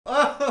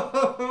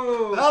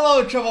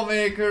Hello,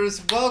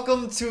 troublemakers.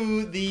 Welcome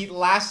to the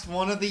last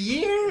one of the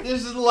year.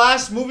 This is the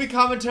last movie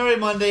commentary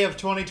Monday of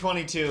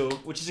 2022,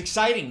 which is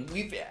exciting.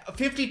 We've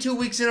 52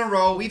 weeks in a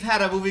row. We've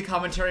had a movie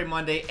commentary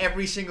Monday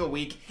every single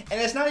week, and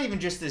it's not even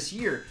just this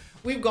year.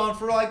 We've gone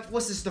for like,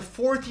 what's this, the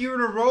 4th year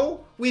in a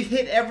row? We've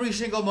hit every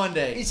single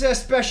Monday. It's a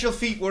special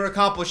feat we're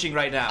accomplishing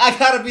right now. I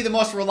gotta be the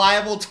most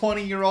reliable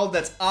 20-year-old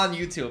that's on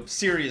YouTube,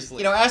 seriously.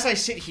 You know, as I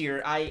sit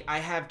here, I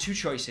have two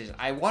choices.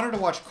 I wanted to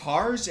watch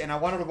Cars, and I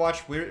wanted to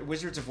watch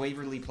Wizards of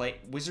Waverly play.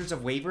 Wizards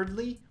of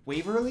Waverly?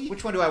 Waverly?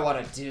 Which one do I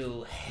want to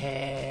do?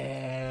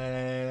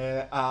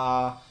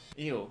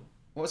 Ew.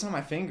 What's on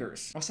my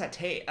fingers? What's that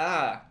taste?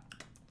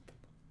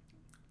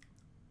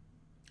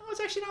 It's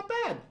actually not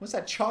bad. What's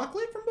that,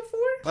 chocolate from before?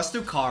 Let's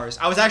do Cars.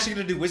 I was actually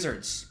gonna do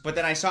Wizards, but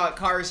then I saw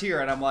Cars here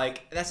and I'm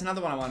like, that's another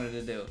one I wanted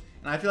to do.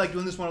 And I feel like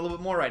doing this one a little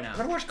bit more right now. I'm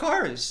gonna watch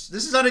Cars.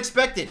 This is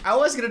unexpected. I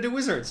was gonna do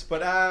Wizards,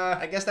 but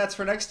I guess that's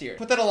for next year.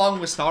 Put that along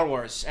with Star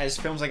Wars as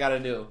films I gotta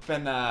do. It's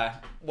been,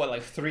 what,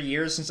 like 3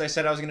 years since I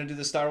said I was gonna do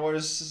the Star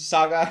Wars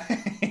saga?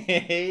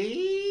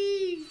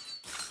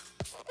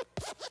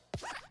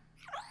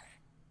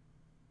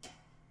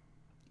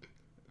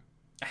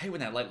 I hate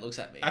when that light looks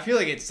at me. I feel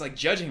like it's like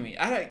judging me.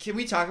 Can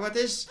we talk about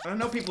this? I don't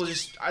know, people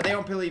just, they're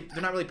not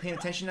really paying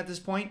attention at this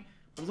point.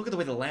 But look at the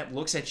way the lamp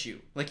looks at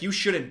you. Like you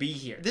shouldn't be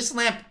here. This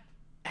lamp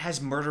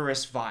has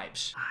murderous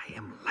vibes. I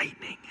am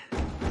lightning.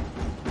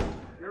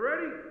 You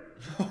ready?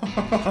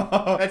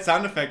 That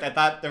sound effect, I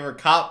thought there were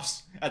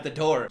cops at the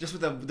door. Just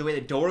with the way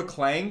the door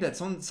clanged, that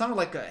sounded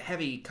like a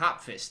heavy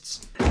cop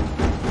fists.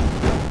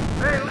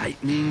 Hey,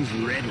 lightning's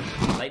ready.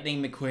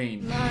 Lightning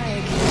McQueen.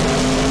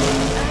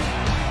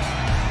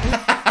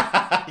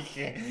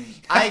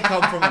 I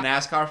come from a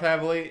NASCAR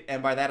family,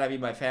 and by that I mean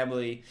my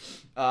family,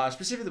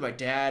 specifically my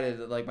dad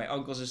and like my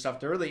uncles and stuff,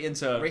 they're really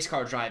into race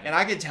car driving. And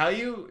I can tell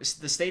you,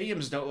 the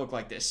stadiums don't look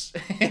like this.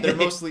 They're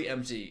mostly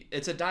empty.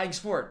 It's a dying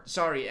sport.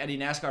 Sorry, any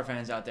NASCAR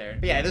fans out there.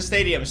 But yeah, this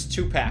stadium's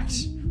too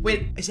packed.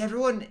 Wait, is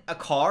everyone a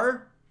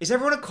car? Is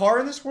everyone a car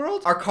in this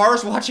world? Are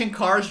cars watching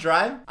cars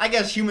drive? I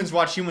guess humans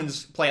watch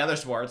humans play other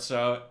sports,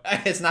 so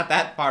it's not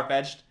that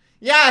far-fetched.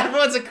 Yeah,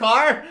 everyone's a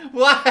car?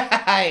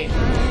 Why?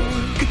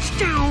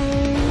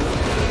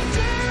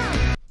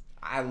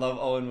 I love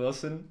Owen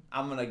Wilson.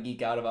 I'm gonna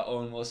geek out about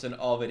Owen Wilson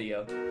all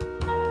video.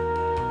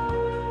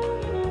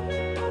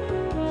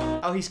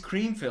 Oh, he's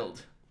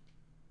cream-filled.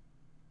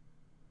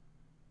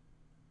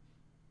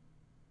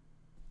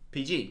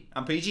 PG.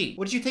 I'm PG.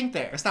 What did you think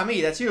there? That's not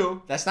me, that's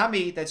you. That's not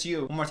me, that's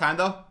you. One more time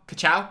though.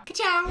 Ka-chow.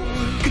 Ka-chow.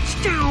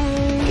 Ka-chow.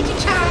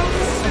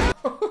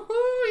 Ka-chow.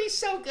 He's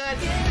so good.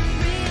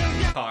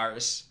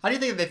 Cars. How do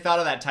you think they thought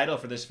of that title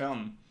for this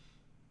film?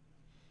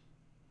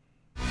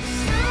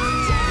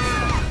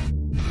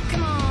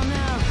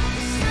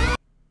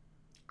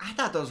 I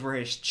thought those were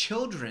his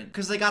children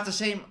because they got the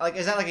same, like,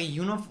 is that like a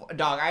uniform?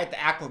 Dog, I had to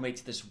acclimate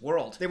to this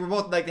world. They were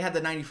both like, they had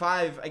the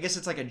 95, I guess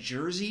it's like a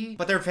jersey,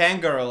 but they're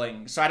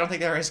fangirling, so I don't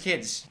think they're his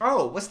kids.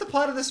 Oh, what's the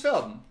plot of this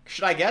film?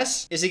 Should I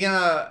guess? Is he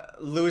gonna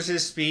lose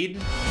his speed?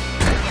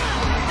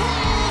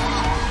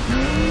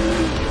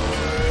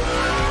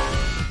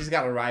 He's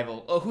got a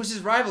rival. Oh, who's his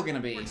rival gonna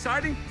be?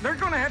 Exciting. They're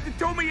gonna have to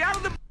tow me out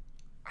of the...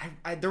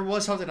 There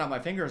was something on my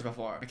fingers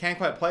before. I can't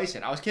quite place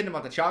it. I was kidding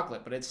about the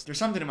chocolate, but there's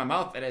something in my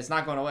mouth and it's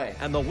not going away.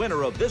 And the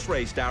winner of this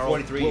race, Darryl,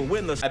 43 will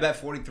win the... I bet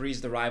 43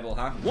 is the rival,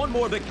 huh? One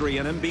more victory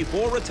in him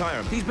before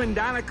retirement. He's been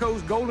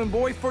Dinoco's golden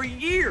boy for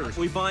years.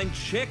 We find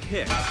Chick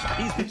Hicks.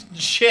 He's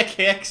Chick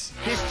Hicks.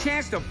 His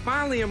chance to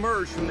finally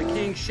emerge from the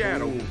King's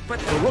shadow. But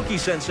the rookie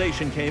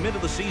sensation came into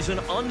the season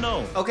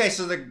unknown. Okay,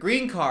 so the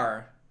green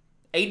car,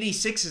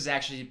 86 is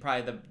actually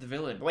probably the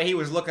villain. The way he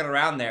was looking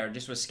around there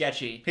just was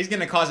sketchy. He's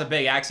gonna cause a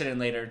big accident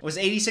later. Was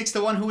 86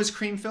 the one who was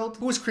cream-filled?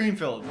 Who was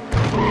cream-filled?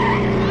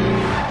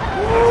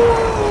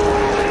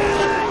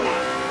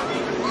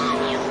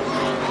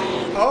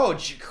 Oh,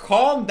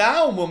 calm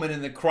down, woman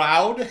in the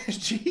crowd.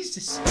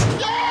 Jesus.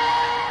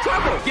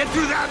 trouble! Get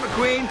through that,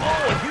 McQueen!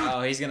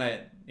 Oh, he's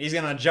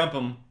gonna jump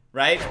him,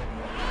 right?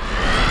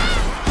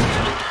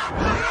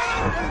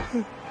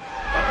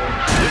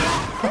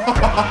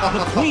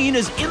 McQueen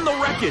is in the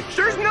wreckage.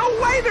 There's no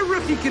way the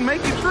rookie can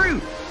make it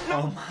through.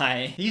 Oh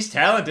my, he's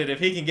talented if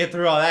he can get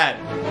through all that.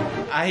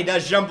 He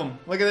does jump him.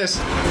 Look at this.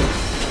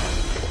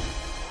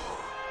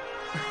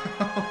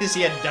 Is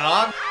he a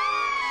dog?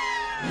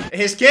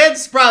 His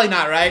kids? Probably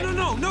not, right?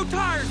 No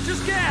tires,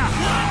 just gas.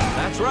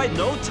 That's right,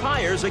 no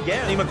tires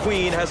again.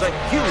 McQueen has a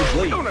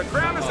huge lead. Gonna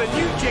crown us a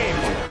new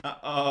champion.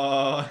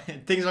 Uh-oh,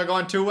 things are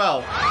going too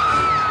well.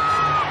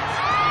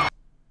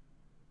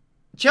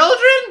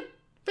 Children?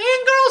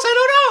 Fangirls? I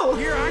don't know.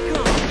 Here I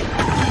come.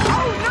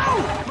 Oh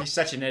no! He's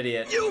such an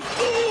idiot. You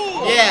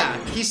fool! Yeah,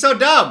 he's so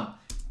dumb.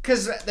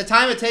 Because the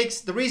time it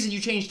takes, the reason you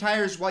change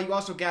tires while you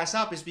also gas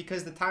up is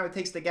because the time it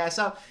takes to gas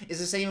up is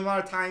the same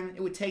amount of time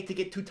it would take to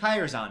get 2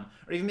 tires on.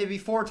 Or even maybe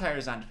 4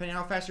 tires on, depending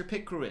on how fast your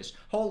pit crew is.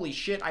 Holy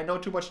shit, I know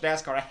too much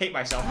NASCAR. I hate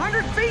myself.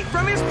 100 feet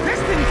from his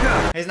piston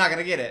cup! He's not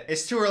gonna get it.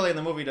 It's too early in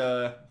the movie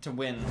to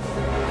win.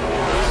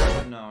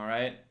 No,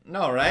 right?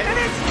 No, right? And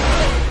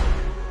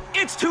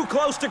it's It's too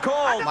close to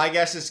call. My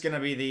guess is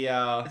gonna be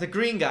the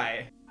green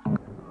guy.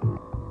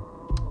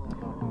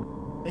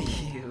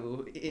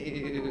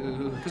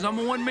 Ew. Because I'm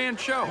a one-man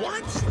show.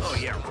 What? Oh,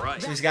 yeah,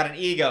 right. So he's got an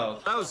ego.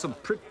 That was some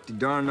pretty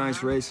darn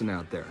nice racing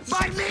out there.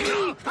 By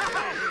me!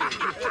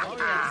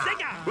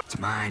 It's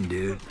mine,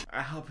 dude.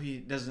 I hope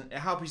he's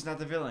not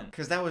the villain.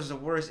 Because that was the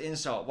worst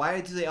insult.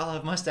 Why do they all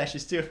have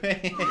mustaches too?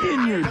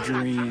 In your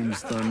dreams,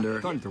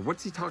 Thunder. Thunder,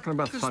 what's he talking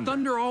about, Because Thunder?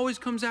 thunder always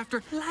comes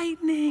after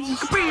lightning.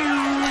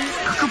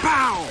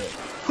 Kapow!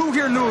 Who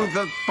here knew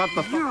about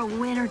the... You're a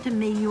winner to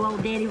me, you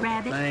old daddy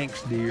rabbit.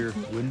 Thanks, dear.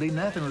 Wouldn't be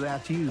nothing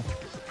without you.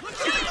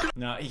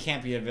 No, he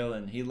can't be a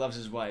villain. He loves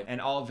his wife. And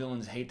all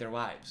villains hate their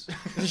wives.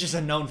 It's just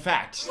a known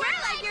fact. We're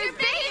like your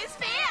biggest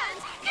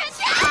fans. Good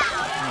job!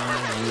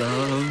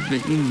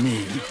 Loving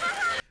me.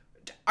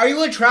 Are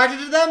you attracted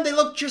to them? They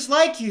look just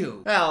like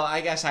you. Well,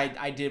 I guess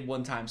I did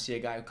one time see a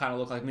guy who kind of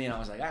looked like me, and I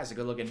was like, that's a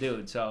good looking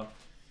dude, so.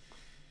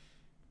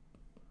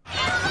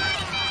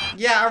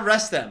 Yeah,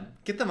 arrest them.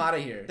 Get them out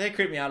of here. They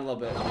creep me out a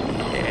little bit.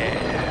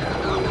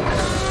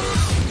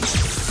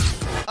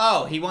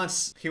 Oh, he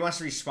wants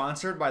to be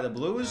sponsored by the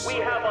Blues? We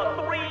have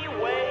a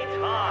three-way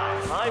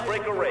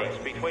tie-breaker race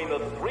between the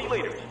three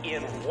leaders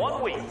in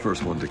 1 week.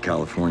 First one to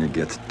California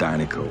gets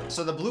Dynaco.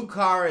 So the blue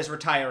car is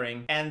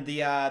retiring, and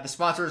the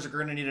sponsors are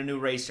going to need a new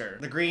racer.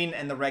 The green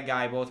and the red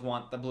guy both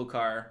want the blue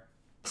car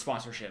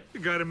sponsorship. You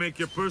gotta make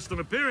your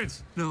personal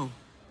appearance. No.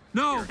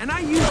 No, and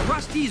I use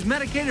Rusty's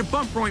medicated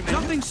bumper ointment.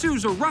 Nothing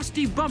sues a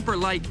rusty bumper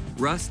like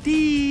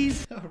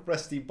Rusty's.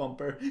 Rusty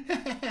bumper.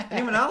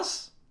 Anyone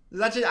else? Is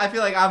that just, I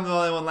feel like I'm the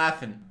only one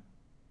laughing.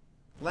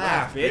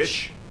 Laugh,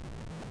 bitch.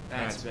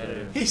 That's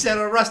better. He said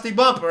a rusty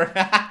bumper.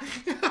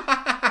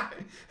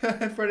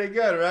 Pretty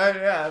good, right?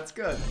 Yeah, that's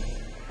good.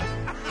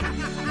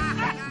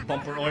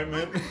 Bumper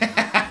ointment.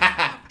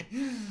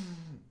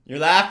 You're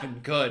laughing.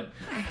 Good.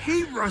 I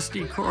hate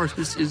rusty cars.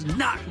 This is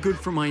not good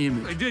for my I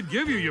image. did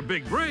give you your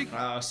big break.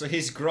 Oh, so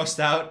he's grossed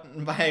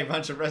out by a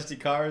bunch of rusty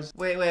cars?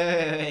 Wait.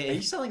 Are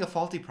you selling a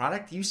faulty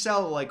product? You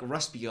sell, like,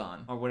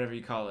 Rust-Beyond, or whatever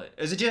you call it.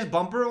 Is it just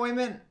bumper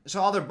ointment? So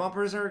all their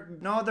bumpers are...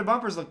 No, their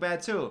bumpers look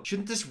bad, too.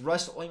 Shouldn't this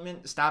rust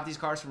ointment stop these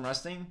cars from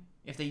rusting?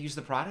 If they use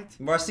the product?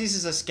 Rusty's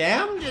is a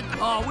scam?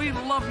 Oh, we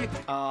love you.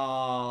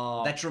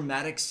 That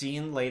dramatic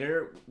scene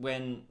later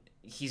when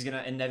he's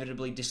gonna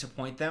inevitably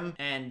disappoint them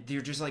and they're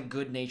just like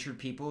good-natured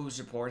people who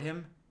support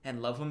him and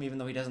love him even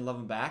though he doesn't love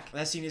them back.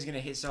 That scene is gonna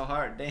hit so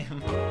hard,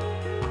 damn.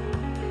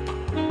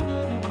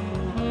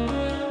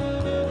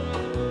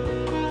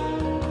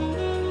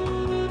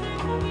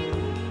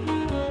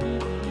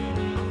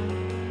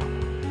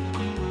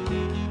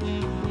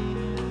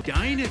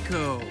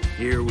 Dynaco.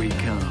 Here we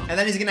come. And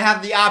then he's gonna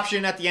have the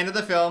option at the end of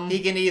the film. He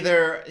can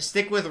either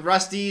stick with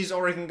Rusty's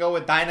or he can go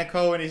with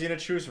Dynaco, and he's gonna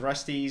choose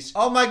Rusty's.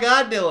 Oh my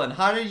god, Dylan,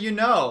 how did you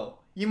know?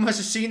 You must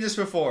have seen this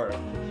before. To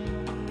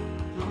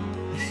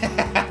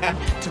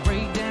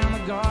break down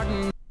the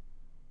garden.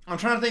 I'm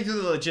trying to think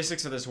through the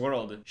logistics of this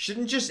world.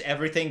 Shouldn't just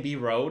everything be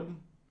road?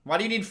 Why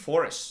do you need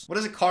forests? What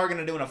is a car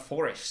gonna do in a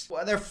forest?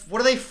 What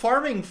are they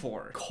farming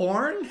for?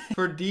 Corn?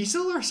 For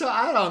diesel or so?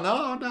 I don't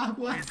know, dog.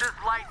 What? Is this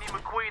Lightning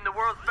McQueen, the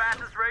world's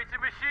fastest racing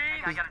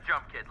machine? I gotta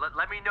jump, kid.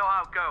 Let me know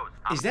how it goes.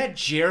 Is that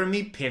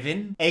Jeremy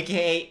Piven,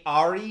 aka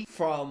Ari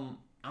from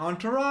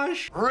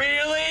Entourage?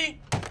 Really?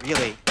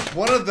 Really?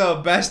 One of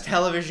the best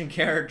television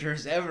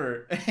characters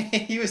ever.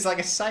 He was like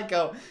a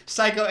psycho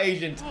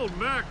agent. Old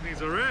Mac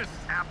needs a rest.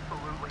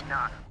 Absolutely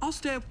not. I'll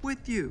stay up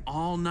with you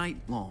all night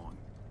long.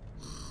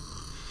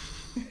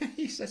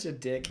 He's such a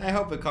dick. I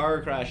hope the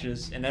car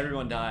crashes and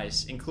everyone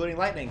dies, including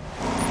Lightning.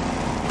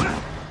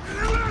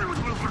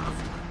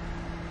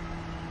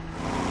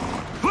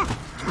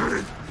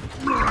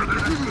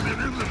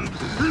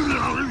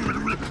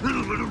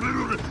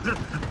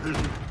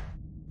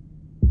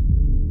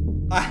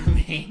 I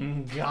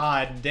mean,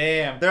 god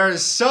damn. There are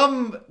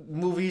some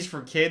movies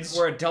for kids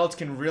where adults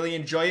can really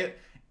enjoy it,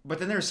 but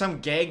then there's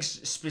some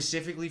gags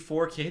specifically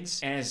for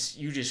kids, and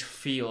you just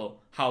feel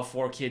how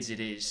for kids it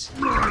is.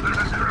 I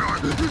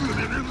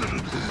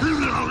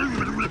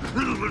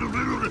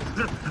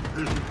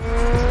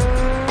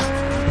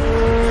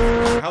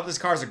hope this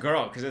car's a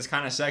girl, because it's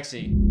kind of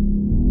sexy.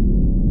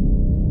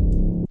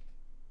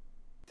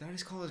 Did I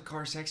just call this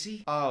car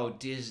sexy? Oh,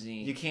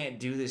 Disney. You can't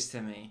do this to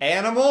me.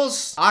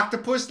 Animals?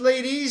 Octopus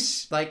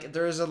ladies? Like,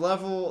 there's a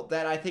level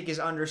that I think is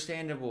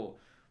understandable.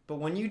 But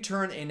when you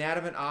turn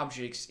inanimate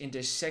objects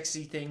into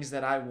sexy things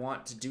that I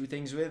want to do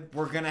things with,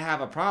 we're gonna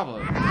have a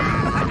problem.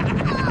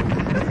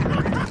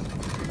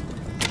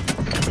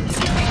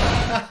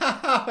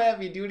 How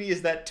heavy duty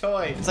is that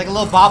toy? It's like a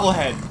little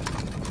bobblehead.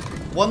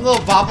 One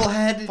little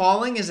bobblehead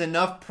falling is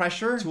enough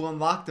pressure to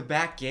unlock the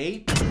back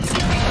gate.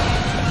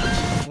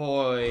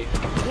 Boy.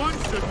 One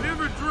should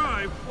never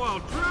drive while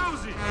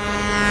drowsy.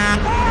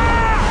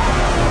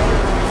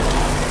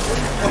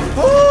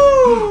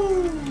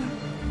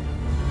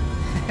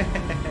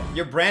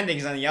 Your branding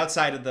is on the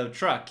outside of the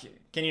truck.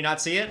 Can you not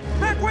see it?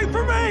 Mac, wait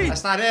for me!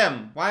 That's not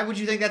him. Why would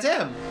you think that's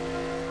him?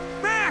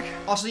 Mac!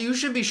 Also, you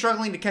should be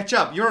struggling to catch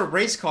up. You're a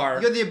race car.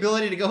 You have the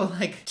ability to go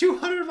like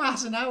 200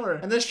 miles an hour.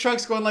 And this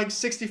truck's going like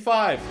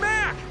 65.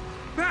 Mac!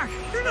 Mac,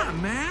 you're not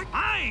Mac.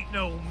 I ain't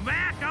no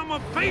Mac. I'm a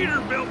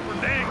Peterbilt for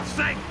dang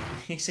sake.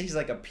 He says he's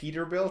like a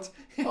Peterbilt.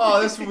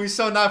 Oh, this movie's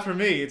so not for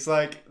me. It's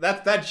like,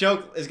 that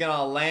joke is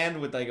gonna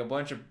land with like a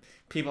bunch of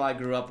people I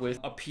grew up with.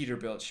 A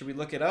Peterbilt. Should we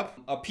look it up?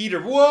 A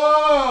Peter.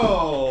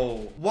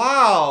 Whoa!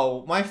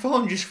 Wow! My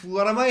phone just flew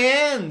out of my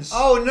hands.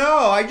 Oh no!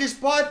 I just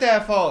bought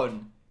that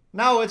phone.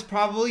 Now it's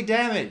probably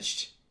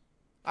damaged.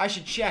 I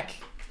should check.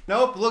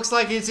 Nope, looks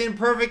like it's in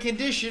perfect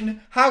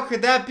condition. How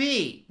could that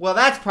be? Well,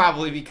 that's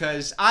probably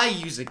because I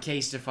use a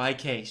Casetify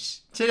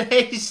case.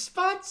 Today's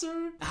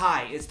sponsor.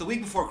 Hi, it's the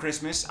week before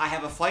Christmas. I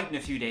have a flight in a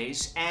few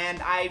days,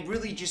 and I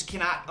really just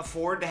cannot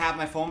afford to have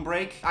my phone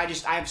break. I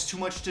have too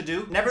much to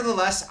do.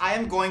 Nevertheless, I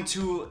am going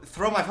to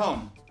throw my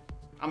phone.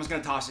 I'm just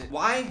gonna toss it.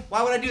 Why?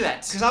 Why would I do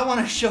that? Because I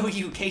want to show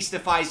you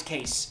Casetify's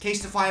case.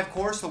 Casetify, of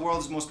course, the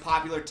world's most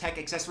popular tech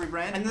accessory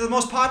brand, and they're the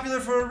most popular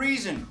for a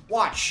reason.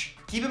 Watch.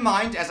 Keep in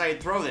mind, as I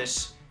throw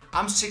this,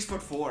 I'm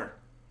 6'4".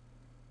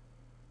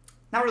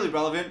 Not really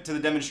relevant to the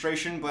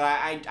demonstration, but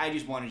I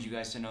just wanted you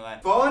guys to know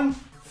that.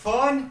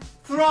 Fun,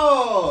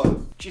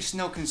 throw! Just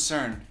no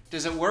concern.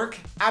 Does it work?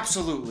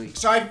 Absolutely.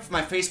 Sorry if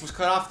my face was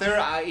cut off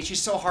there. It's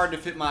just so hard to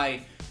fit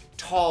my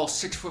tall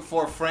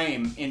 6'4"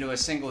 frame into a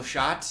single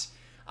shot.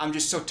 I'm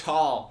just so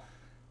tall.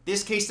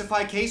 This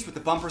Casetify case with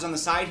the bumpers on the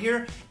side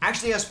here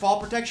actually has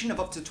fall protection of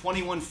up to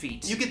 21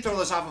 feet. You could throw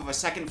this off of a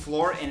second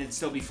floor and it'd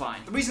still be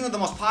fine. The reason they're the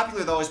most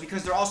popular though is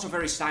because they're also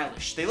very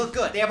stylish. They look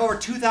good. They have over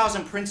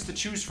 2,000 prints to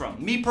choose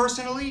from. Me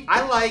personally,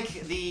 I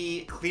like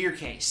the clear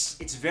case.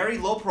 It's very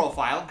low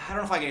profile. I don't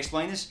know if I can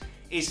explain this.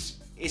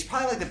 It's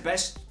probably like the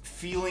best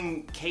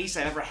feeling case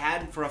I've ever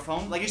had for a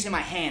phone. Like just in my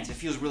hands, it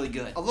feels really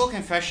good. A little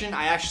confession,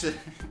 I actually,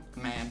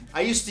 man,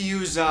 I used to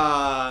use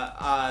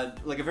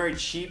like a very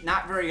cheap,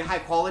 not very high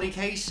quality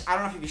case. I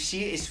don't know if you can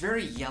see it, it's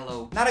very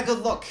yellow. Not a good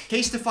look.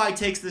 Casetify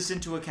takes this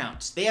into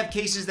account. They have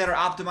cases that are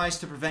optimized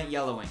to prevent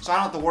yellowing. So I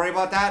don't have to worry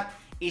about that.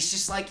 It's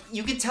just like,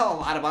 you can tell a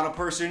lot about a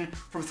person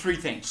from 3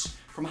 things.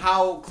 From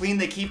how clean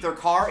they keep their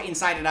car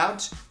inside and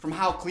out, from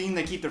how clean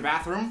they keep their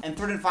bathroom, and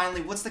third and finally,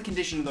 what's the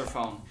condition of their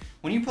phone?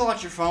 When you pull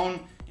out your phone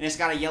and it's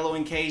got a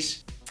yellowing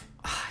case,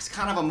 it's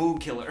kind of a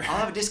mood killer. I'll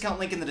have a discount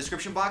link in the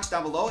description box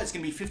down below. It's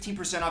gonna be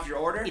 15% off your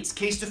order. It's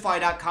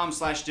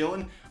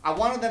casetify.com/Dylan. I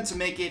wanted them to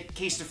make it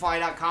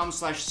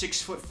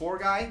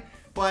casetify.com/6'4"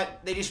 but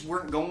they just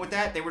weren't going with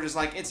that. They were just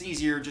like, it's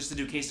easier just to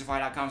do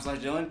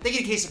casetify.com/Dylan. Thank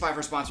you to Casetify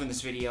for sponsoring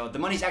this video. The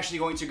money's actually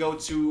going to go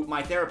to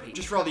my therapy.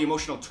 Just for all the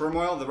emotional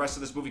turmoil the rest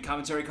of this movie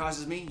commentary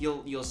causes me,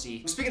 you'll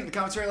see. Speaking of the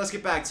commentary, let's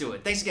get back to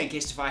it. Thanks again,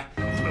 Casetify.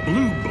 The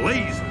blue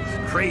blazes,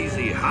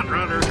 crazy hot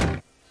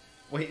rodder.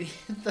 Wait,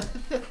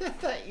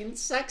 the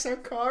insects are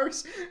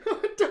cars?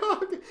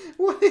 Dog,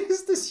 what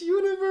is this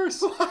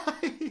universe?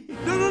 Why?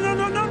 No!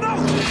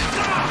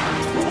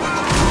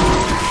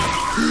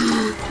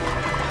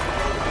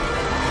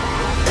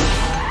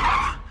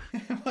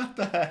 What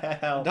the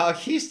hell? Dog,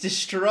 he's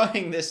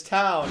destroying this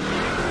town.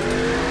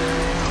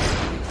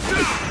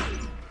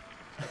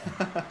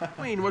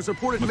 Plane was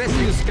reported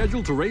missing. Is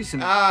scheduled to race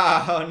in.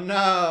 Oh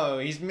no,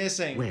 he's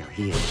missing. Well,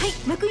 he is. はい、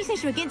マクイーン選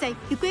手は現在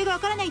行方がわ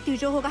からないという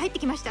情報が入って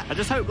きました。 I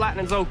just hope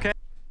Lightning's okay.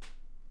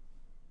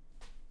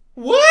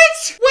 What? Wait, what?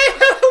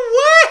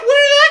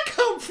 Where did that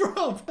come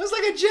from? That was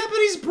like a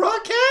Japanese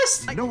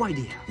broadcast? No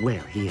idea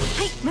where he is.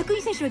 はい、マクイー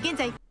ン選手は現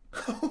在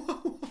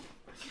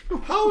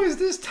How is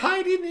this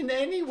tied in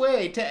any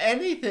way to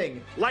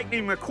anything?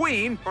 Lightning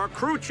McQueen, our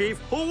crew chief,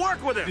 who'll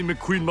work with him. Lightning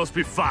McQueen must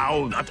be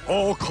found at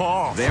all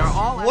costs. They are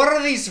all. What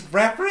are these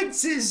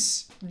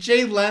references?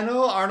 Jay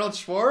Leno, Arnold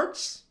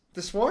Schwartz?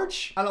 The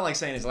Schwartz? I don't like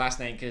saying his last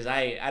name because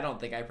I don't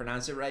think I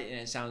pronounce it right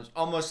and it sounds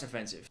almost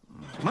offensive.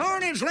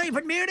 Morning,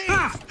 Sleeping Beauty.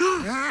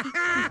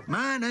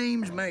 My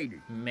name's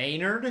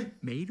Maynard.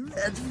 Maynard?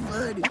 That's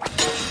funny.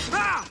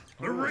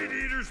 The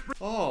radiator's.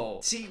 Oh,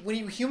 see, when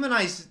you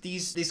humanize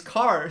these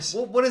cars,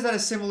 what is that a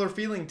similar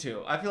feeling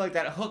to? I feel like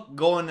that hook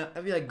going,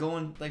 I'd be like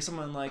going like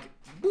someone like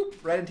boop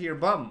right into your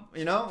bum,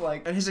 you know?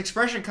 Like, and his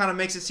expression kind of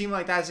makes it seem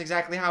like that's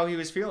exactly how he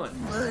was feeling.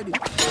 Funny.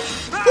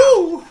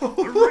 Ooh,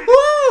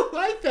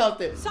 I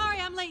felt it. Sorry,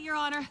 I'm late, Your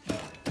Honor.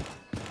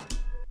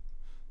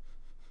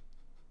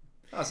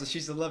 Oh, so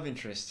she's the love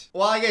interest.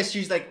 Well, I guess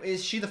she's like,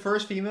 is she the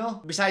first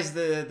female? Besides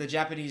the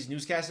Japanese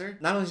newscaster?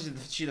 Not only is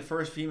she the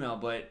first female,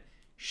 but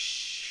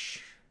she's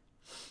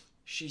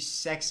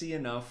sexy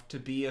enough to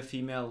be a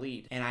female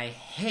lead. And I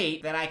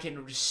hate that I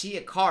can see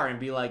a car and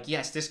be like,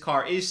 yes, this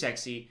car is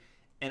sexy,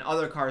 and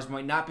other cars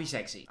might not be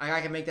sexy.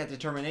 I can make that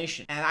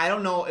determination. And I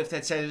don't know if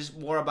that says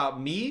more about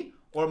me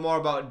or more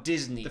about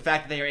Disney. The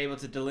fact that they are able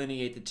to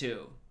delineate the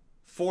two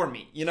for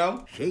me, you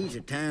know? She's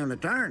a town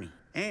attorney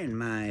and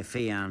my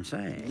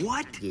fiance.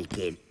 What? Just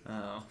kidding.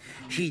 Oh.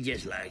 She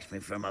just likes me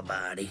for my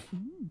body.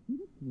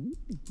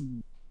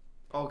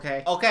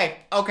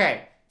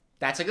 Okay.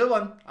 That's a good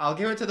one. I'll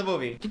give it to the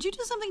movie. Did you do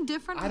something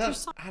different with your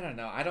song? I don't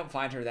know. I don't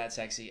find her that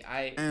sexy.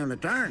 Town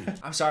attorney.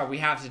 I'm sorry. We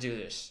have to do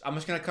this. I'm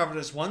just gonna cover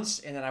this once,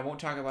 and then I won't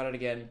talk about it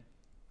again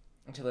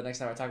until the next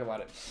time I talk about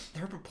it.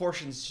 Her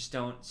proportions just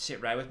don't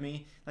sit right with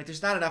me. Like,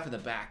 there's not enough in the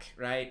back,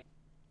 right?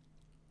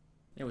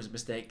 It was a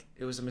mistake.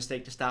 It was a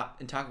mistake to stop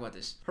and talk about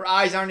this. Her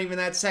eyes aren't even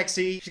that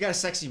sexy. She's got a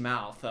sexy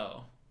mouth,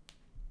 though.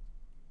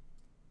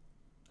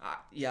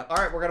 Yeah,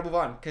 alright, we're gonna move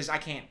on, because I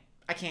can't.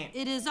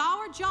 It is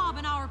our job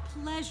and our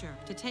pleasure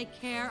to take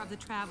care of the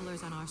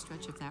travelers on our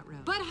stretch of that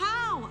road. But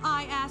how,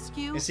 I ask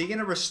you? Is he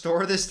gonna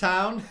restore this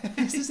town?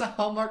 Is this a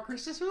Hallmark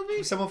Christmas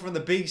movie? Someone from the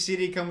big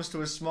city comes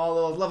to a small,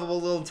 little,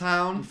 lovable little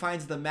town and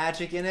finds the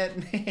magic in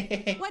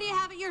it. What do you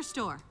have at your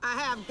store? I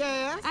have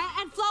gas.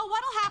 And Flo,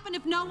 what'll happen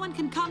if no one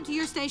can come to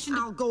your station?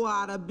 I'll go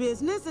out of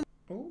business and...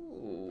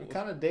 Ooh,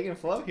 kind of digging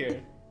Flo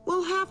here.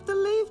 We'll have to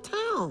leave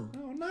town.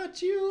 No,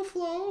 not you,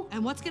 Flo.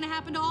 And what's gonna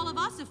happen to all of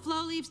us if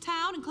Flo leaves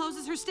town and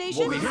closes her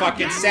station? We'll be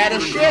fucking sad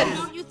as shit.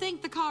 Don't you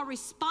think the car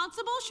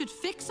responsible should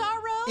fix our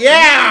road?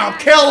 Yeah,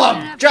 kill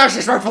him!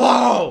 Justice for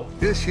Flo!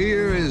 This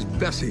here is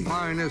Bessie,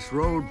 finest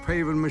road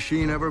paving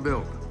machine ever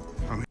built.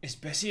 Is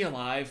Bessie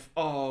alive?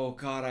 Oh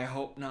god, I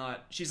hope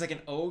not. She's like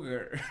an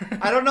ogre.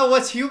 I don't know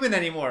what's human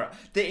anymore.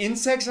 The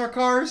insects are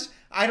cars?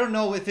 I don't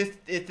know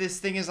if this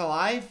thing is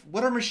alive.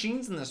 What are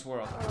machines in this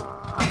world?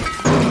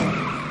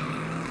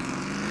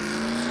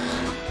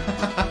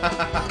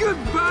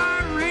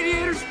 Goodbye,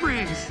 Radiator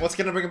Springs. What's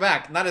gonna bring him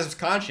back? Not his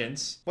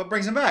conscience. What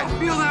brings him back?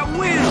 Feel that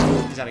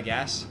wind. He's out of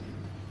gas.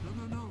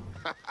 No.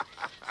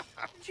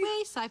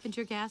 Ray siphoned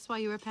your gas while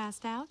you were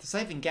passed out? To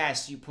siphon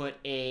gas, you put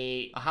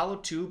a hollow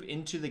tube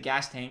into the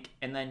gas tank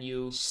and then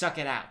you suck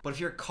it out. But if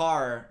your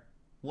car,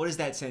 what is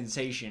that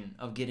sensation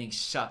of getting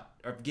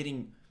sucked, or of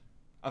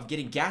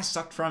getting gas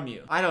sucked from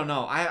you? I don't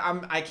know.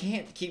 I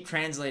can't keep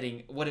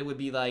translating what it would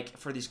be like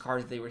for these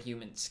cars if they were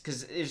humans,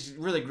 because it's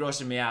really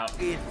grossing me out.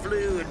 Get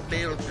fluid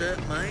built up,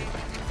 man.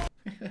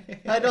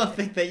 I don't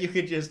think that you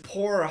could just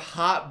pour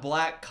hot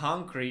black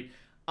concrete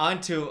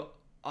onto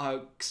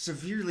a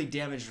severely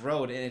damaged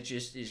road and it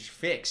just is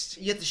fixed.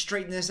 You have to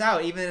straighten this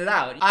out, even it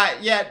out.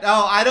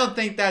 I don't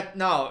think that,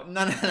 no. And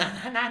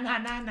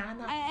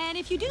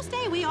if you do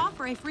stay, we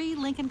offer a free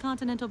Lincoln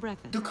Continental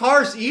breakfast. Do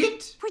cars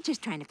eat? We're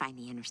just trying to find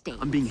the interstate.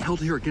 I'm being held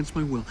here against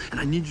my will, and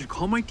I need you to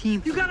call my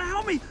team. You gotta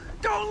help me.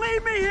 Don't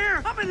leave me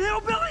here. I'm in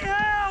hillbilly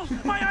hell.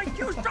 My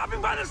IQ's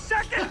dropping by the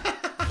second.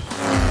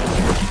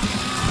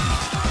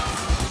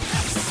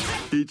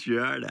 Eat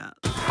your heart out.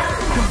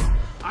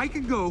 I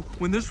can go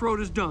when this road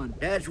is done.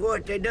 That's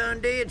what they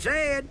done did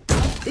said.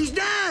 He's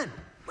done!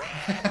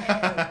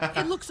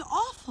 It looks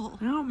awful.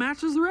 Well, it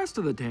matches the rest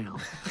of the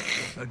town.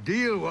 The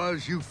deal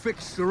was you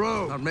fix the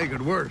road, not make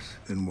it worse.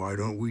 Then why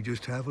don't we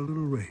just have a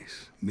little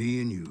race?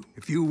 Me and you.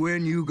 If you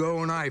win, you go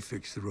and I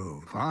fix the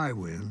road. If I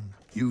win,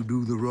 you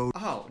do the road.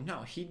 Oh,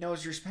 no, he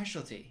knows your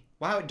specialty.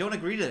 Wow, don't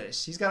agree to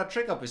this. He's got a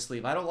trick up his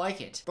sleeve. I don't like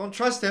it. Don't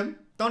trust him.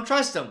 Don't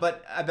trust him.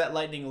 But I bet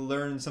Lightning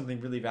learned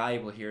something really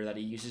valuable here that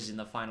he uses in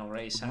the final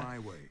race, huh? My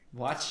way.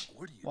 Watch.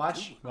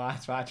 Watch.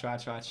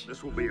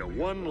 This will be a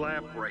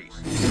one-lap race.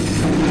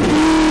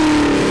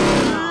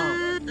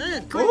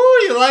 Ooh,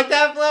 you like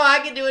that, Flo?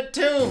 I can do it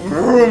too.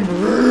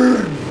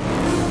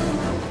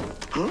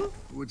 Huh?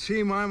 It would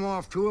seem I'm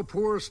off to a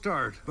poor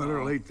start.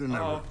 Better late than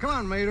never. Come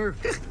on, Mater.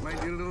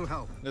 Might need a little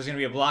help. There's gonna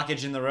be a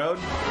blockage in the road.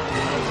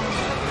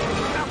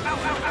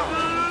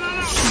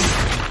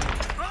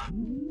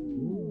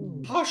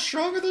 How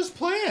strong are those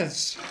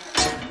plants?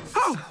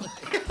 Look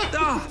at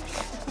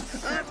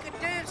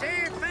this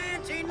here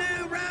fancy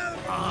new road.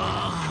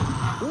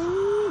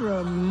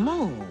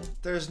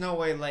 There's no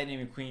way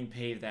Lightning McQueen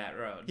paved that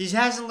road. He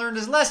hasn't learned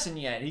his lesson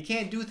yet. He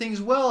can't do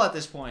things well at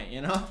this point,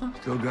 you know?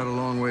 Still got a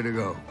long way to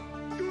go.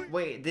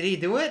 Wait, did he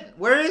do it?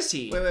 Where is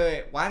he?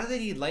 Wait. Why do they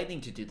need Lightning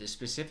to do this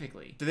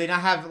specifically? Do they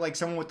not have, like,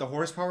 someone with the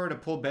horsepower to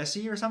pull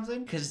Bessie or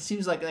something? Because it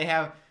seems like they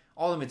have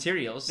all the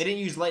materials. They didn't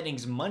use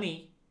Lightning's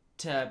money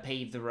to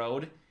pave the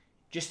road,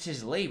 just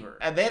his labor.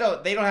 And they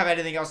don't have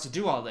anything else to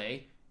do all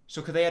day.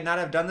 So could they not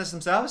have done this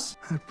themselves?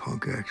 That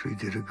punk actually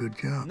did a good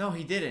job. No,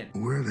 he didn't.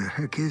 Where the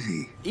heck is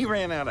he? He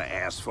ran out of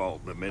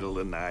asphalt in the middle of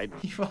the night.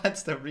 He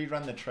wants to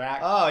rerun the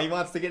track. Oh, he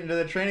wants to get into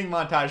the training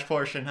montage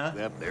portion, huh?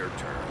 That's their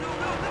turn.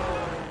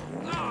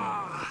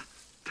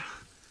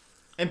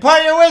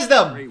 Impart your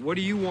wisdom! Wait, what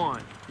do you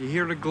want? You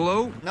here to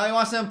gloat? No, he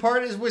wants to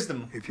impart his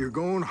wisdom. If you're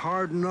going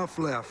hard enough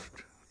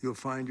left, you'll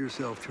find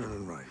yourself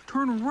turning right.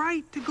 Turn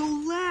right to go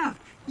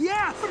left.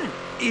 Yes! What an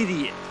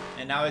idiot.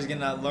 And now he's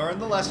gonna learn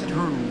the lesson.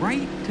 Turn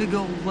right to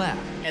go left.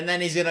 And then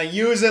he's gonna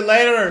use it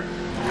later.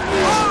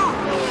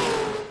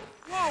 Oh!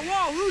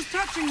 Whoa, who's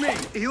touching me?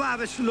 You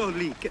have a slow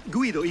leak.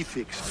 Guido, he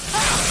fixed.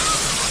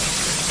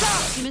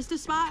 You missed a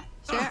spot.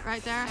 Share it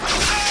right there.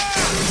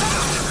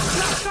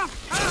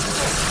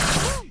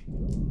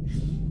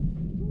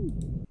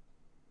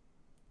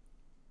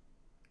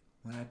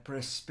 When I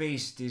press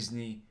space,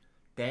 Disney,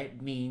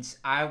 that means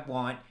I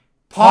want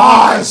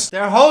pause!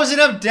 They're hosing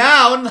him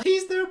down!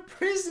 He's their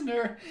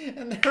prisoner,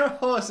 and they're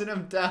hosing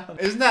him down.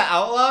 Isn't that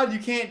outlawed? You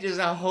can't just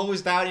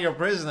hose down your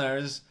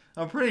prisoners.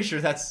 I'm pretty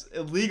sure that's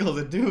illegal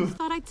to do.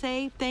 Thought I'd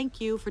say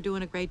thank you for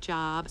doing a great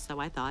job, so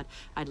I thought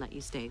I'd let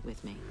you stay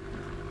with me.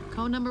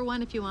 Cone number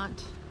 1 if you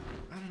want.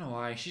 I don't know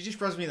why. She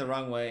just rubs me the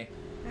wrong way.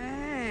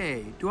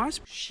 Hey, do I...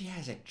 She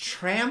has a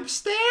tramp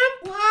stamp?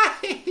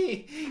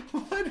 Why?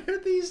 What are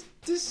these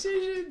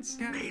decisions?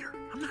 Mater,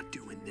 I'm not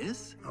doing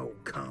this. Oh,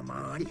 come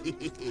on.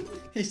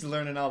 He's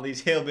learning all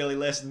these hillbilly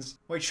lessons.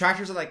 Wait,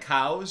 tractors are like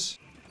cows?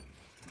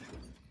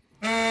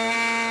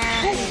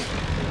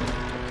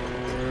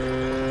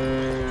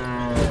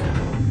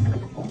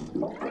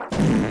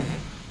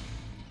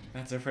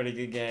 That's a pretty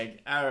good gag.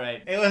 All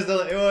right, it was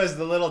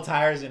the little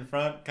tires in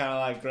front, kind of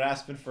like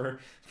grasping for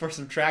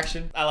some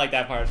traction. I like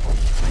that part.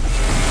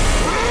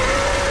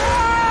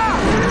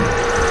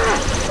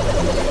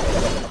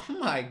 Oh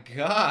my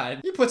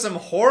god! You put some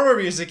horror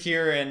music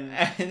here, and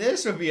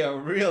this would be a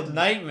real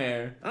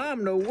nightmare.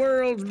 I'm the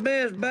world's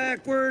best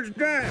backwards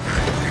driver.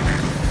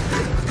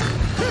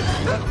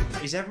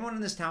 Is everyone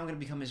in this town gonna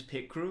become his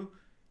pit crew?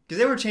 Because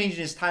they were changing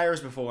his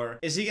tires before.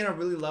 Is he gonna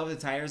really love the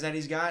tires that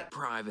he's got?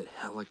 Private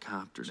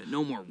helicopters and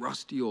no more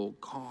rusty old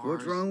cars.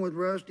 What's wrong with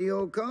rusty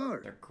old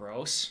cars? They're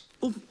gross.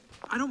 Well,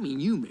 I don't mean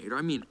you, Mater.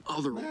 I mean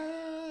other...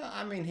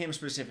 I mean him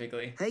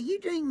specifically. Hey, you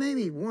think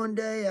maybe one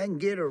day I can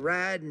get a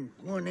ride in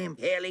one of them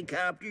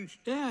helicopters?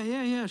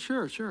 Yeah,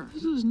 sure.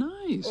 This is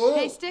nice. Oh.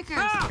 Hey, Stickers.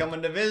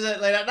 Coming to visit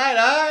late at night,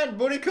 huh?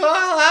 Booty call,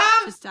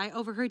 huh? Just, I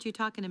overheard you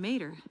talking to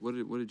Mater. What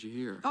did you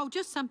hear? Oh,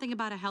 just something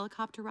about a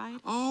helicopter ride.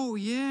 Oh,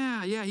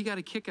 yeah, he got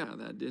a kick out of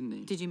that, didn't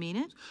he? Did you mean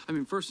it? I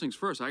mean, first things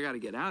first, I got to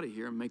get out of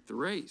here and make the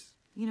race.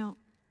 You know,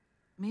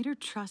 Mater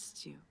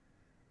trusts you.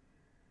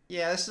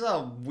 Yeah, this is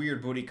a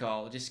weird booty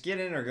call. Just get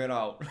in or get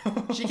out.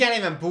 She can't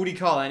even booty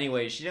call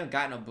anyway. She don't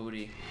got no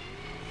booty.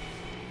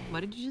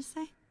 What did you just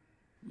say?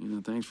 You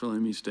know, thanks for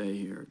letting me stay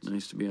here. It's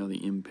nice to be out of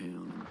the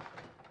impound.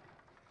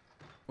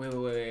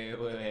 Wait.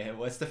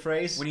 What's the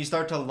phrase? When you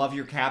start to love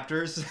your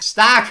captors?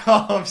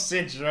 Stockholm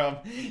Syndrome.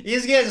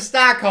 He's getting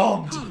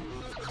Stockholmed.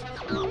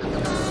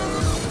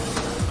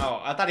 Oh,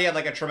 I thought he had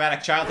like a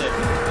traumatic childhood.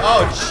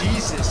 Oh,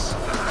 Jesus.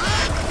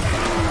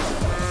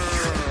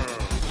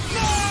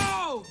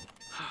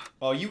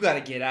 Oh, you gotta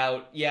get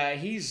out. Yeah,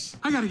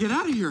 I gotta get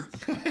out of here.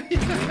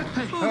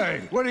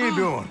 Hey, what are you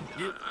doing?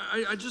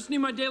 I just need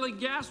my daily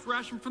gas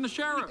ration from the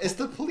sheriff. Is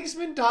the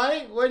policeman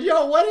dying? What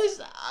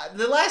is...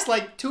 the last,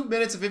 like, 2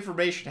 minutes of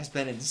information has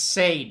been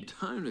insane.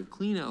 Time to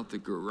clean out the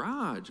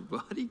garage,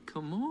 buddy.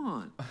 Come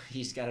on.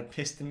 He's got a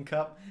piston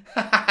cup.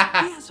 He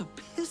has a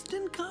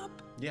piston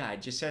cup? Yeah, I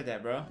just said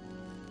that, bro.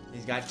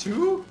 He's got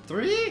 2?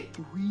 3?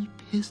 3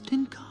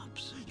 piston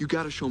cups? You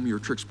gotta show me your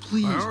tricks,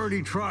 please. I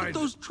already tried. Get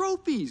those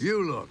trophies.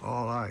 You look.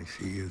 All I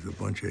see is a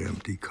bunch of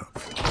empty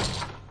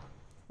cups.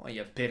 Well,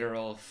 you bitter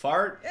old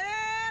fart. Yeah,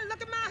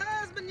 look at my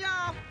husband,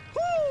 y'all.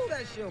 Whoo,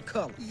 that's your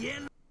color.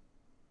 Yeah.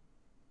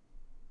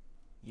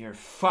 You're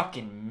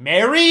fucking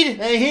married?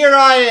 And here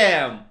I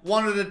am.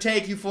 Wanted to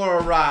take you for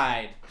a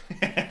ride.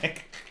 Come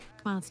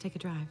on, let's take a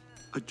drive.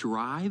 A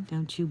drive?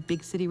 Don't you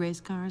big city race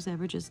cars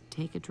ever just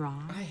take a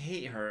drive? I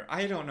hate her.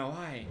 I don't know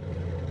why.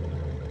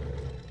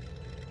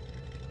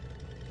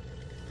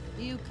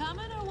 You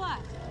coming or what?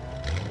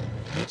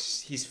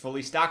 He's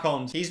fully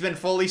Stockholmed. He's been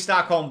fully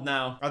Stockholmed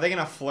now. Are they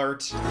gonna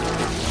flirt?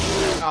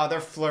 Oh,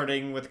 they're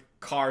flirting with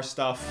car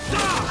stuff.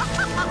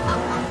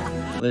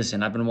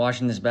 Listen, I've been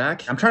watching this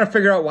back. I'm trying to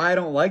figure out why I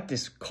don't like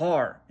this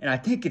car. And I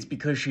think it's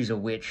because she's a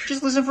witch.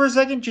 Just listen for a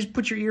second. Just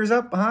put your ears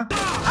up, huh?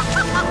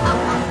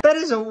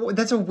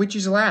 That's a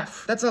witch's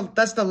laugh. That's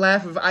the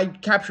laugh of I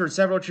captured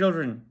several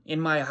children in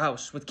my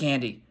house with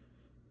candy.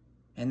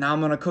 And now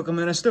I'm gonna cook them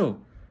in a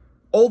stew.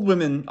 Old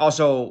women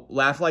also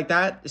laugh like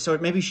that, so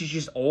maybe she's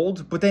just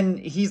old, but then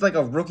he's like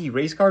a rookie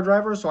race car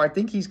driver, so I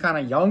think he's kind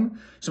of young,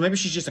 so maybe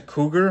she's just a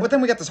cougar. But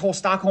then we got this whole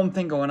Stockholm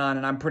thing going on,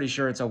 and I'm pretty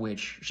sure it's a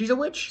witch. She's a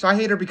witch? So I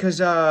hate her because,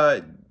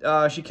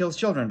 she kills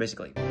children,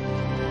 basically.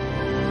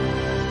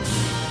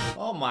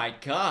 Oh my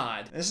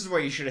god. This is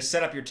where you should have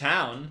set up your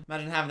town.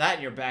 Imagine having that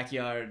in your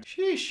backyard.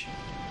 Sheesh.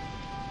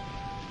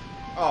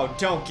 Oh,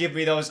 don't give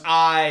me those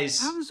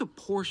eyes. How does a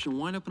Porsche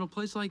wind up in a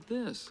place like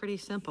this? Pretty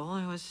simple.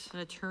 I was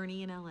an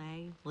attorney in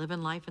LA,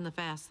 living life in the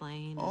fast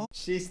lane. Oh.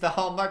 She's the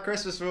Hallmark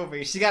Christmas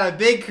movie. She got a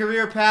big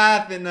career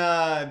path in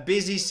a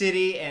busy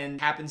city, and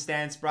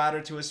happenstance brought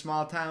her to a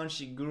small town.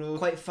 She grew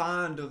quite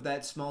fond of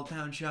that small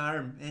town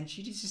charm, and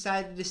she just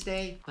decided to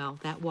stay. Well,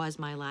 that was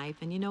my life,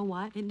 and you know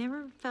what? It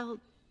never felt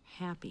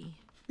happy.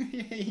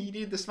 You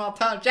need the small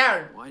town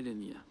charm. Why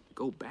didn't you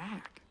go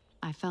back?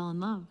 I fell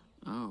in love.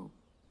 Oh.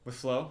 With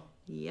Flo?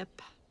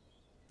 Yep.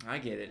 I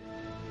get it.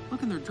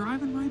 Look, and they're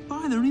driving right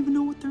by. They don't even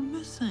know what they're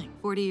missing.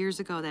 40 years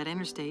ago, that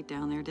interstate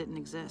down there didn't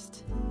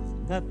exist.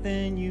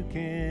 Nothing you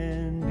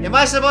can do. Am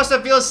I supposed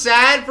to feel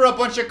sad for a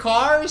bunch of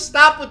cars?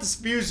 Stop with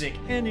this music.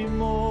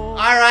 Anymore.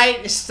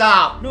 Alright,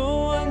 stop.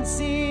 No one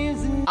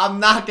seems. I'm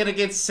not gonna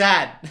get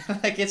sad.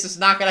 Like, it's just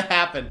not gonna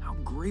happen. How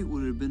great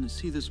would it have been to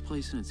see this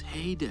place in its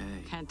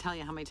heyday? Can't tell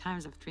you how many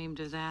times I've dreamed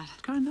of that.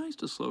 It's kind of nice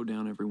to slow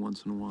down every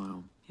once in a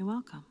while. You're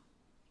welcome.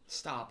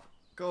 Stop.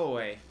 Go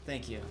away.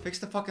 Thank you. Fix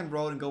the fucking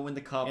road and go win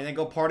the cup. And then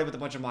go party with a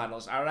bunch of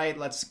models. Alright,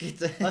 let's stick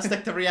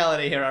to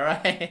reality here,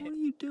 alright? What are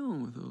you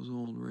doing with those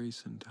old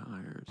racing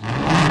tires?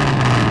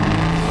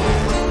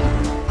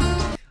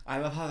 I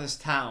love how this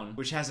town,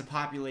 which has a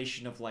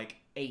population of like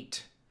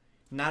 8,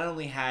 not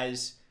only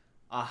has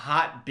a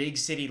hot big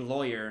city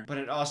lawyer, but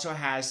it also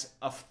has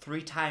a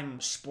 3-time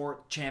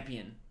sport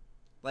champion.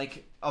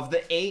 Like, of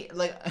the 8,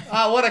 like,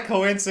 oh, what a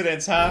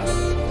coincidence, huh?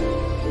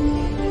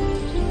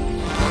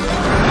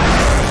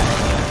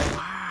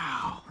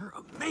 Wow, you're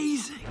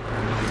amazing.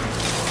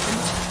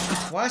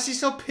 Why is he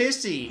so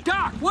pissy?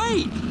 Doc,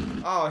 wait!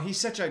 Oh, he's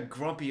such a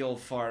grumpy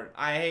old fart.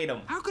 I hate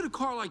him. How could a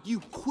car like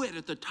you quit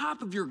at the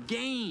top of your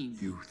game?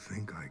 You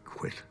think I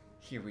quit?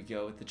 Here we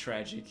go with the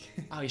tragic.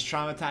 Oh, he's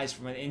traumatized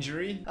from an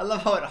injury. I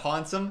love how it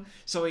haunts him.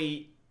 So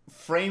he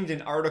framed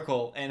an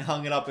article and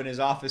hung it up in his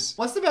office.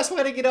 What's the best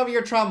way to get over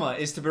your trauma?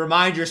 Is to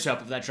remind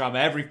yourself of that trauma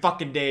every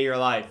fucking day of your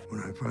life.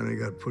 When I finally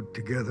got put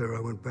together,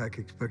 I went back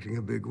expecting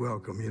a big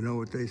welcome. You know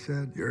what they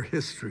said? Your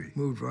history.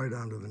 Moved right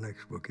on to the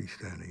next bookie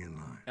standing in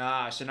line.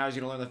 Ah, so now he's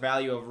gonna learn the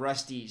value of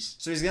Rusty's.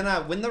 So he's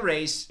gonna win the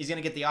race. He's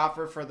gonna get the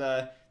offer for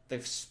the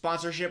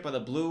sponsorship of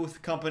the Blue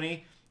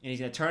company. And he's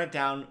gonna turn it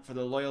down for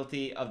the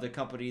loyalty of the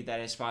company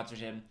that has sponsored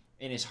him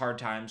in his hard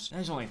times.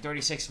 There's only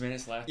 36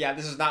 minutes left. Yeah,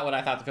 this is not what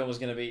I thought the film was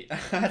gonna be. I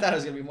thought it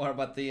was gonna be more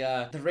about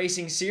the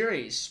racing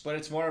series, but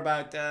it's more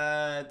about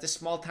this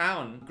small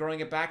town growing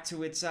it back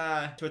to its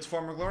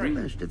former glory. He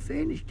must have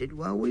finished it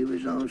while we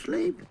was all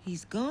sleeping.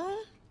 He's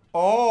gone?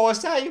 Oh,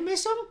 what's that? You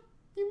miss him?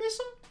 You miss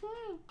him?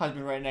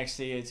 Husband right next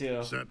to you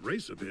too. That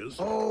race of his.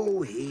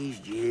 Oh, he's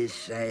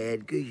just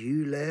sad 'cause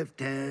you left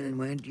town and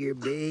went to your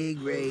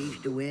big race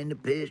to win the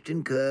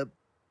Piston Cup.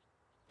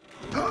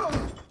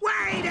 Oh,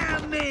 wait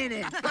a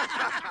minute!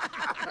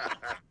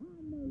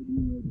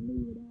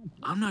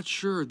 I'm not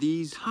sure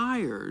these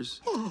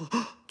tires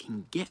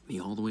can get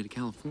me all the way to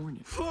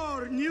California.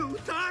 4 new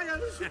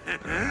tires!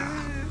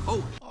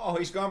 Oh,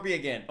 he's grumpy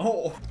again.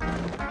 Oh.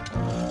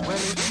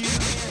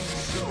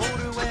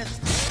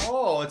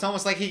 Oh, it's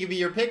almost like he could be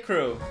your pit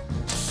crew.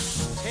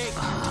 Yeah.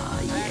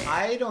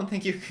 I don't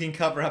think you can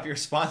cover up your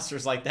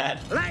sponsors like that.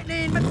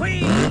 Lightning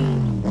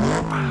McQueen!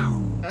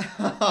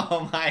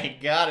 Oh my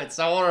god, it's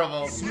so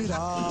horrible.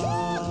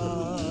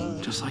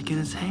 Just like in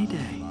its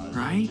heyday,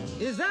 right?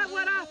 Is that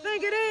what I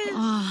think it is?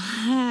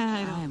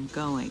 I am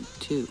going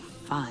to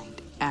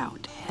find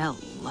out.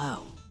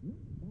 Hello.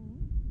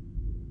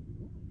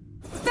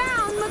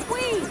 Found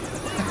McQueen!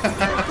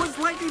 Was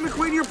Lightning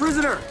McQueen your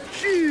prisoner?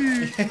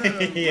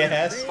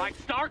 Yes. My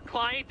star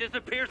client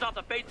disappears off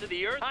the face of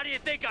the earth. How do you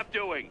think I'm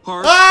doing?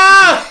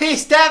 Ah!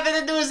 He's tapping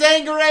into his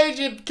anger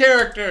agent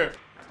character.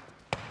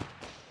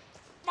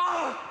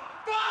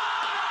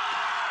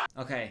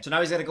 Okay, so now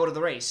he's gotta go to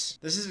the race.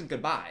 This isn't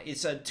goodbye.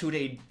 It's a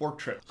 2-day work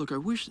trip. Look, I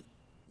wish...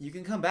 You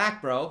can come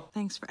back, bro.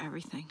 Thanks for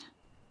everything.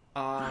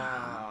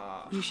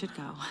 You should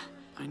go.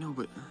 I know,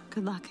 but...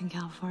 Good luck in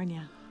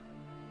California.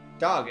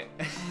 Dog.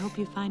 I hope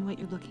you find what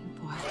you're looking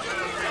for.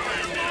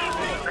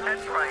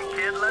 That's right,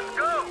 kid. Let's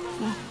go.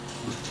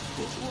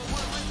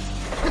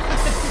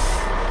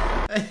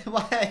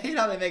 You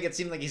know, they make it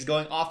seem like he's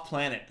going off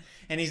planet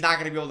and he's not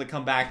gonna be able to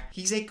come back.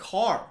 He's a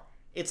car.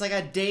 It's like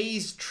a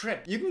day's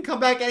trip. You can come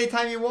back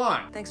anytime you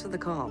want. Thanks for the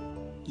call.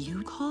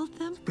 You called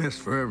them? Best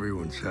for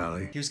everyone,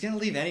 Sally. He was gonna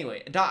leave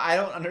anyway. I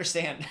don't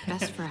understand.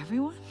 Best for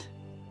everyone?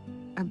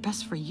 Or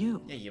best for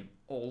you? Yeah, you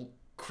old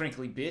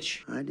crinkly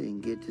bitch. I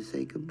didn't get to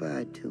say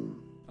goodbye to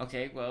him.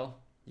 Okay, well,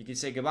 you can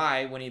say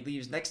goodbye when he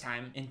leaves next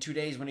time in 2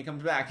 days when he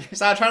comes back.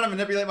 Stop trying to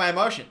manipulate my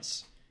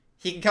emotions.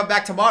 He can come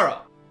back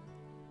tomorrow.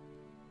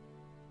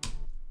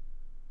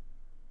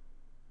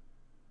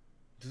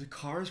 Do the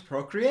cars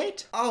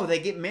procreate? Oh, they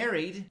get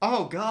married?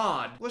 Oh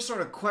god. What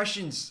sort of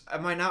questions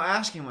am I now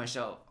asking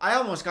myself? I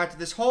almost got to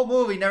this whole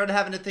movie never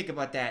having to think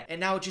about that, and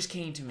now it just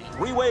came to me.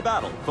 Three-way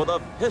battle for the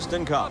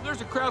Piston Cup.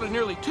 There's a crowd of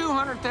nearly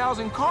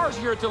 200,000 cars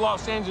here at the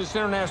Los Angeles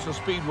International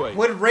Speedway.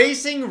 Would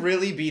racing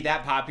really be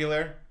that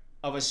popular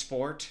of a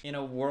sport in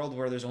a world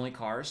where there's only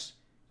cars?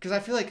 Because I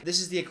feel like this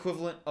is the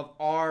equivalent of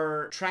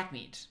our track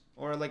meet.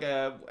 Or like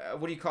a,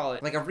 what do you call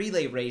it? Like a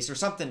relay race or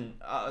something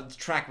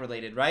track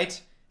related,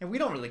 right? And we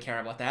don't really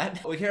care about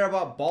that. We care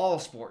about ball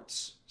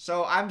sports.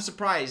 So I'm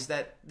surprised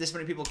that this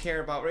many people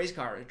care about race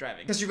car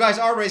driving. Because you guys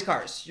are race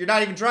cars. You're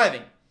not even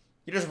driving.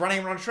 You're just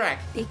running around a track.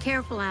 Be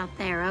careful out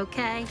there,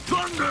 okay?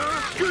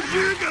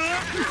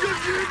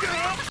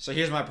 So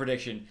here's my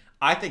prediction.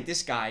 I think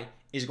this guy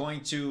is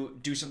going to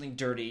do something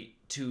dirty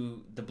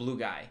to the blue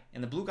guy.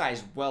 And the blue guy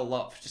is well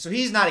loved. So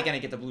he's not going to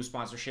get the blue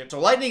sponsorship. So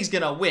Lightning's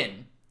going to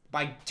win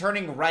by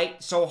turning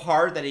right so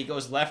hard that he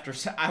goes left or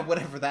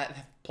whatever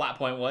that plot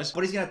point was.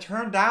 But he's going to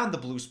turn down the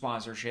blue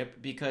sponsorship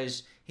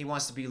because he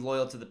wants to be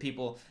loyal to the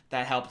people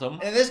that helped him.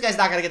 And this guy's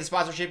not going to get the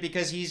sponsorship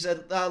because he's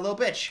a little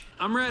bitch.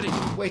 I'm ready.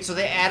 Wait, so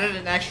they added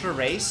an extra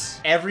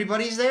race?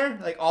 Everybody's there?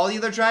 Like all the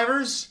other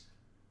drivers?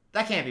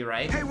 That can't be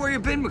right. Hey, where you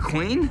been,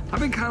 McQueen? I've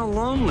been kind of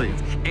lonely.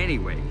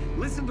 Anyway,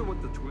 listen to what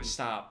the twins...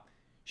 Stop.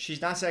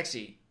 She's not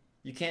sexy.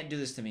 You can't do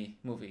this to me,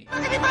 movie.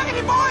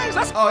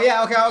 Boys! Oh,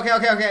 yeah,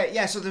 okay.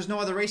 Yeah, so there's no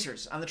other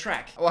racers on the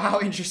track. Well, how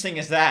interesting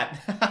is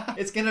that?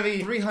 It's gonna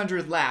be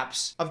 300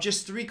 laps of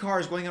just 3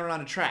 cars going around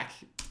a track.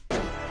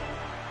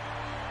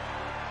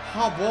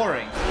 How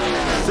boring.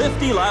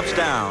 50 laps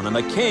down, and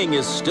the King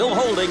is still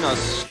holding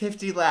us.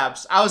 50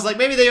 laps. I was like,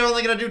 maybe they're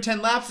only gonna do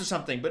 10 laps or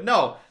something, but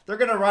no, they're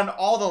gonna run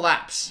all the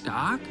laps.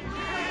 Doc?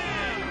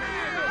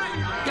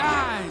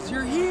 Guys,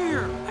 you're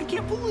here! I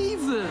can't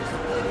believe this!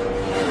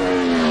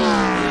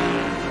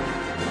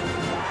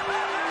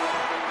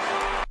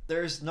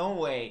 There's no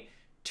way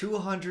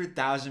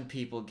 200,000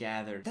 people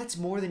gathered. That's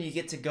more than you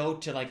get to go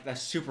to like the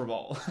Super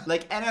Bowl.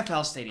 Like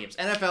NFL stadiums.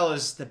 NFL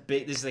is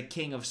the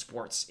king of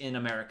sports in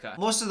America.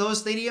 Most of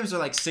those stadiums are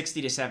like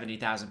 60 to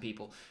 70,000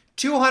 people.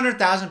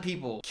 200,000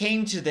 people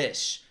came to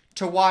this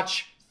to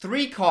watch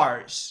 3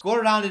 cars go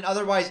around an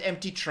otherwise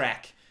empty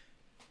track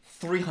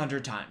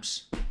 300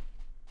 times.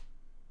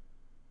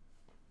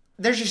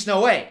 There's just no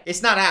way.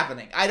 It's not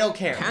happening. I don't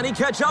care. Can he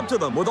catch up to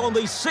them with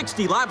only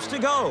 60 laps to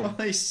go?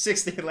 Only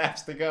 60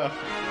 laps to go.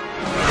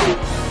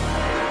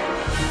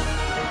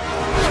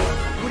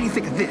 What do you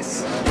think of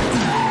this?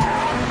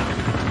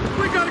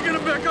 We gotta get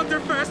him back up there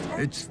fast.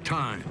 It's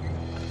time.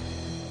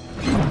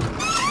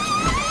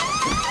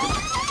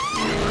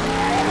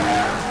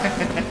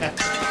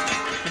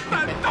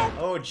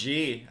 Oh,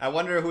 gee. I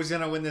wonder who's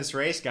gonna win this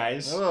race,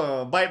 guys.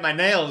 Oh, bite my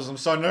nails. I'm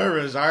so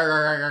nervous. Arr,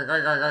 arr, arr,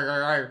 arr, arr,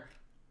 arr, arr.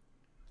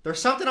 There's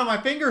something on my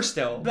finger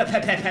still. Holy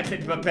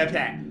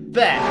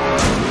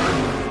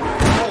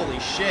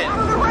shit.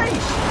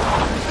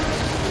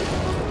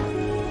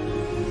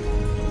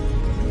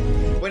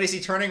 Wait, is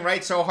he turning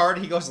right so hard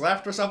he goes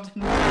left or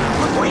something?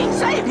 McQueen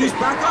saved! He's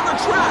back on the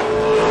track!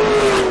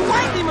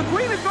 Lightning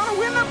McQueen is gonna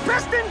win the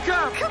Piston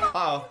Cup! Come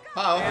on!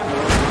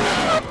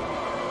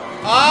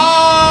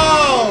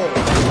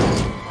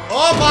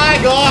 Oh my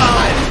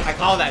god! I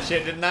called that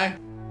shit, didn't I?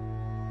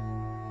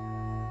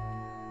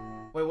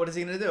 Wait, what is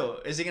he gonna do?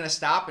 Is he gonna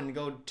stop and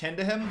go tend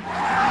to him?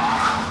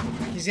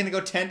 He's gonna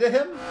go tend to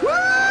him? Woo!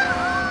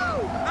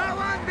 I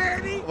won,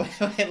 baby!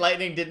 Wait,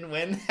 Lightning didn't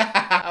win?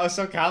 I was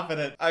so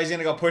confident. Oh, he's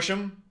gonna go push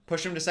him?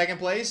 Push him to second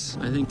place?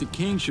 I think the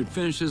King should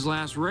finish his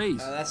last race.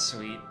 Oh, that's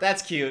sweet.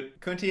 That's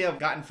cute. Couldn't he have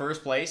gotten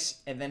first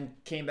place and then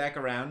came back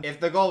around? If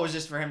the goal was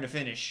just for him to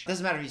finish.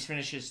 Doesn't matter if he's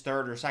finishes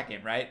third or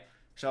second, right?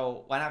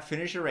 So why not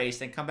finish a race,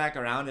 then come back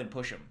around and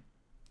push him?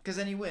 Because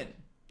then you win.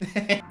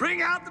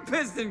 Bring out the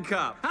Piston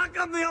Cup! How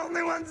come the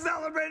only one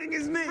celebrating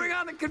is me? Bring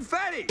out the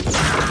confetti!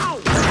 Ow!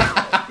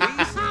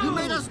 You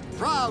made us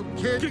proud,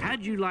 kid.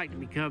 How'd you like to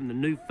become the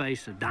new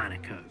face of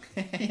Dynacoke?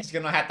 He's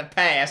gonna have to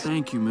pass.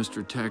 Thank you,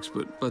 Mr. Tex,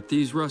 but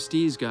these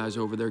Rust-eze guys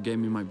over there gave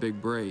me my big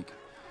break.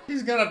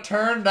 He's gonna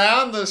turn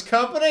down this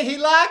company he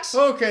likes?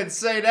 Who could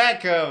say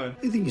that coming?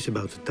 I think it's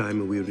about the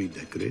time we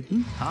redecorate.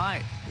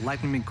 Hi,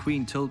 Lightning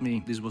McQueen told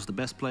me this was the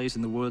best place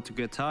in the world to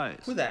get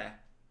tires. Who that?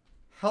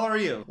 Hell are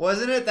you?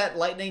 Wasn't it that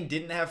Lightning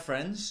didn't have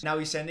friends? Now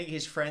he's sending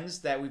his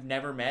friends that we've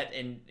never met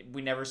and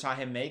we never saw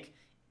him make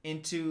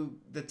into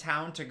the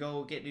town to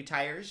go get new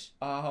tires?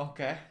 Oh,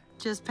 okay.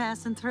 Just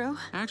passing through?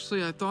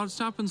 Actually, I thought I'd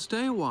stop and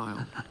stay a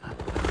while.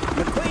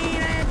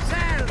 McQueen and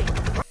Sally!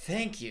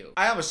 Thank you.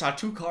 I almost saw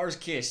 2 cars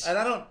kiss. And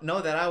I don't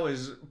know that I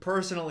was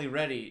personally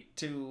ready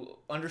to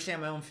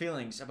understand my own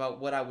feelings about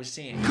what I was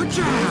seeing. Good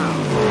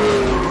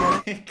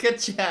job! Good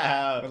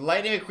job. When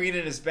Lightning McQueen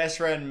and his best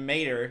friend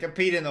Mater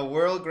compete in the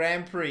World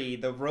Grand Prix,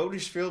 the road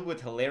is filled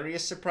with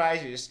hilarious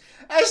surprises.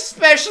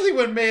 Especially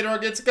when Mater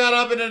gets caught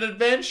up in an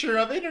adventure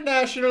of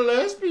international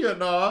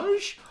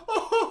espionage.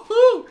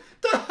 Oh,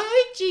 the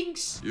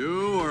hijinks.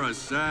 You are a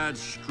sad,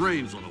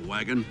 strange little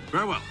wagon.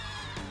 Farewell.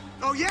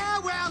 Oh, yeah?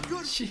 Well,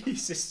 good.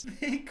 Jesus.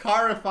 They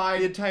carify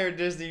the entire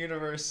Disney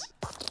universe.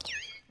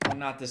 I'm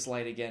not this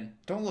light again.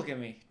 Don't look at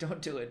me.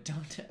 Don't do it.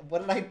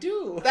 What did I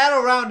do?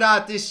 That'll round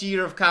out this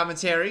year of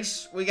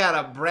commentaries. We got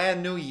a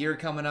brand new year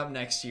coming up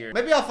next year.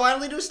 Maybe I'll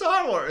finally do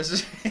Star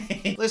Wars.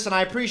 Listen,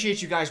 I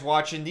appreciate you guys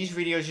watching. These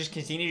videos just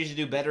continue to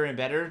do better and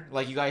better.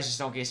 Like, you guys just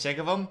don't get sick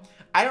of them.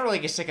 I don't really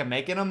get sick of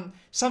making them.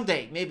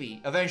 Someday,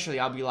 maybe, eventually,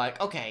 I'll be like,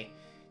 okay,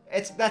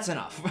 that's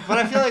enough. But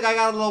I feel like I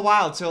got a little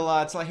while till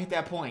I hit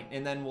that point,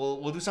 and then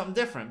we'll do something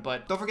different.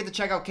 But don't forget to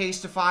check out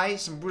Casetify,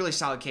 some really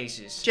solid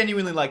cases.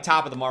 Genuinely like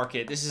top of the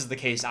market. This is the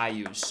case I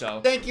use. So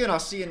thank you, and I'll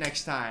see you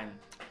next time.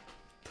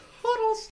 Toodles.